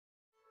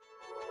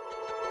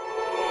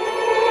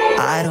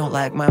I don't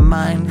like my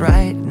mind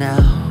right now,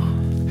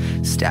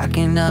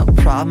 stacking up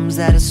problems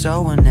that are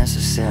so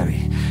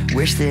unnecessary.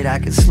 Wish that I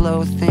could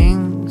slow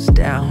things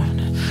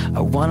down. I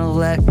wanna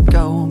let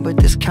go, but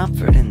there's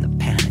comfort in the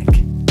panic.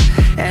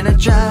 And I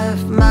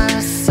drive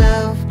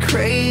myself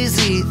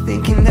crazy,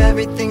 thinking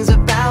everything's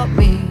about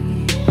me.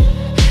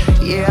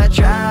 Yeah, I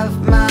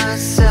drive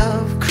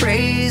myself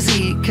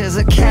crazy, cause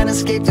I can't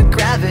escape the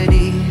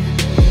gravity.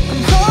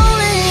 I'm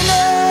holding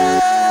on.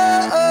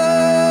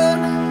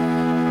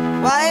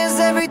 Why is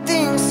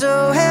everything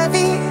so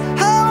heavy?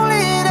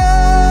 Holding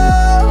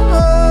on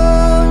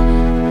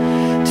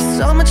to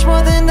so much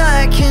more than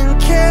I can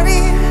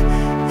carry.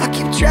 I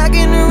keep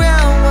dragging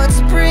around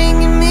what's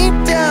bringing me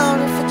down.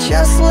 If I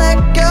just let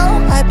go,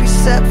 I'd be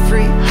set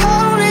free.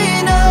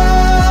 Holding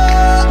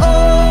on.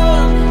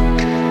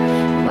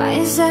 Why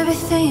is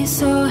everything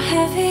so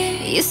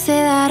heavy? You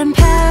say that I'm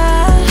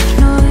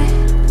paranoid,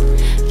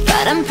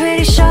 but I'm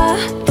pretty sure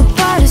the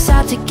water's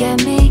out to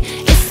get me.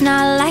 It's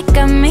not like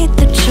I made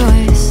the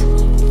choice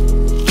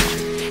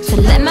to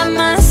let my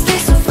mind stay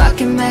so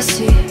fucking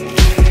messy.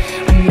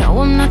 I know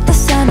I'm not the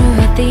center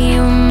of the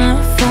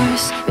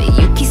universe, but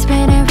you keep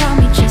spinning around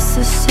me just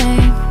the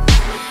same.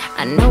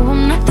 I know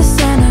I'm not the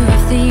center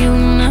of the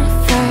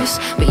universe,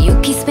 but you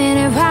keep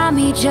spinning around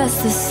me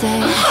just the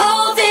same. I'm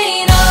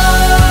holding on.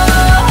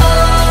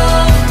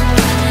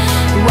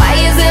 Why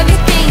is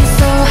everything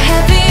so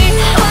heavy?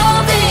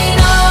 Holding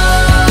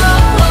on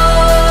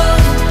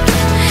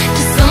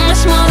to so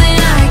much more than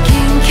I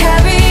can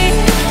carry.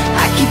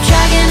 I keep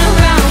dragging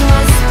around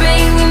what's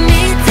bringing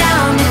me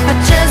down. If I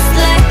just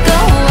let go,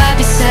 I'd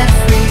be set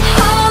free.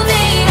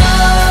 Holding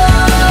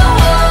on.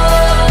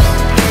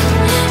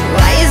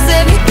 Why is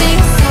everything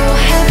so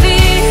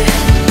heavy?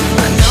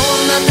 I know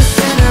I'm not the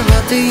center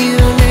of the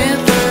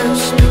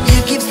universe, but you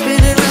keep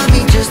spinning around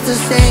me just the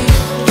same.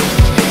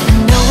 I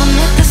know I'm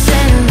not the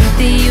center of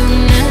the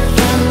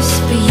universe,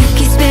 but you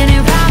keep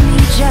spinning around me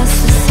just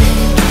the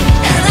same.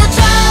 And I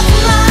drive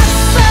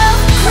myself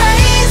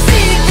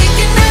crazy,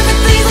 thinking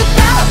everything's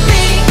about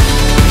me.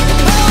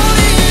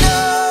 Holding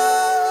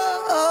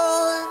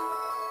on.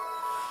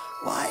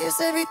 Why is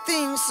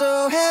everything so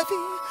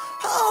heavy?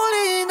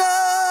 Holding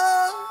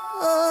on.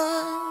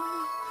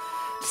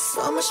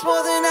 So much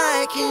more than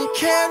I can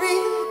carry.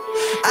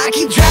 I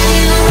keep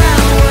dragging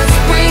around what's